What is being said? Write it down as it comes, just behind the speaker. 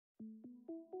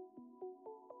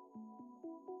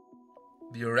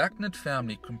The arachnid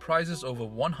family comprises over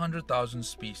 100,000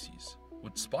 species,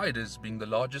 with spiders being the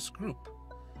largest group.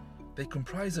 They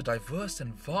comprise a diverse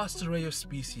and vast array of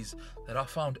species that are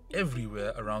found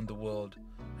everywhere around the world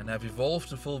and have evolved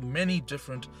to fill many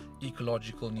different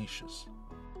ecological niches.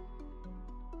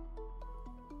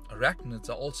 Arachnids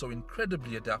are also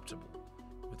incredibly adaptable,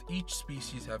 with each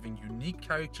species having unique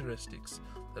characteristics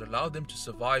that allow them to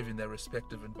survive in their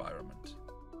respective environment.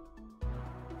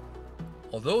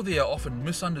 Although they are often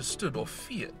misunderstood or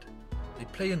feared, they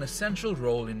play an essential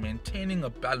role in maintaining a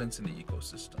balance in the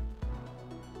ecosystem.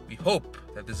 We hope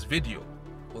that this video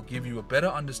will give you a better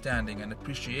understanding and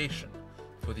appreciation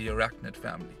for the arachnid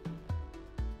family.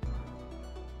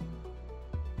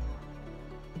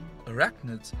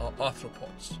 Arachnids are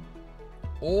arthropods.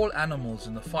 All animals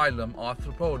in the phylum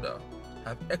Arthropoda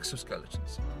have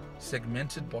exoskeletons,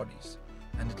 segmented bodies,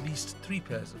 and at least 3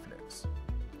 pairs of legs.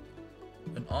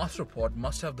 An arthropod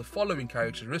must have the following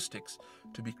characteristics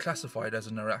to be classified as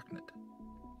an arachnid.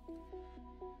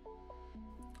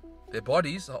 Their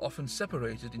bodies are often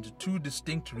separated into 2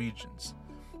 distinct regions,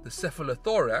 the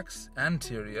cephalothorax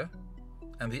anterior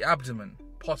and the abdomen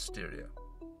posterior.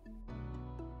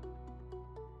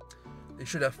 They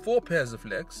should have 4 pairs of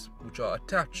legs, which are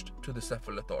attached to the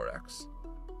cephalothorax.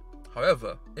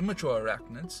 However, immature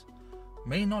arachnids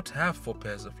may not have 4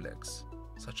 pairs of legs,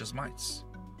 such as mites.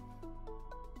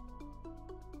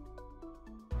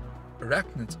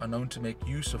 Arachnids are known to make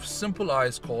use of simple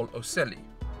eyes called ocelli.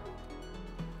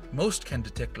 Most can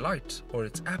detect light or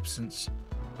its absence,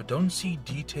 but don't see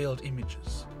detailed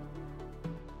images.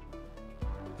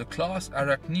 The class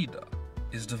Arachnida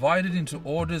is divided into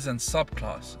orders and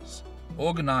subclasses,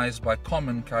 organized by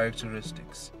common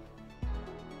characteristics.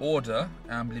 Order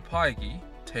Amblypygi,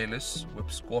 tailless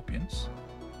whip scorpions.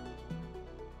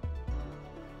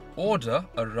 Order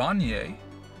Arachnidae,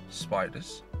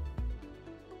 spiders.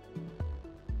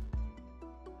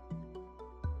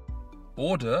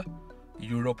 Order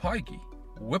Europygi,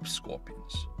 whip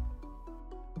scorpions.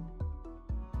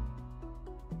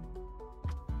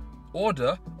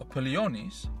 Order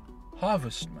Opiliones,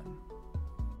 Harvestman.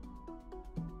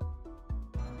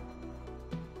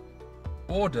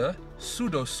 Order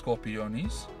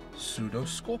PseudoScorpiones,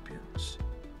 pseudoscorpions.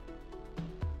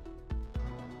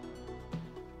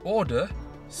 Order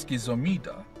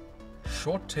Schizomida,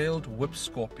 short-tailed whip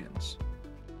scorpions.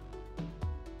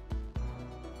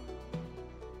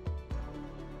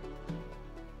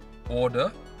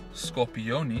 Order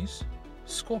Scorpiones,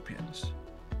 scorpions.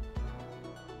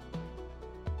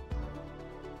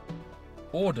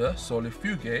 Order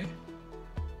Solifugae,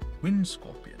 wind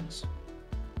scorpions.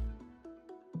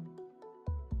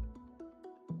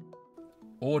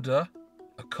 Order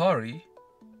Acari,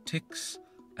 ticks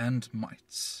and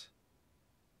mites.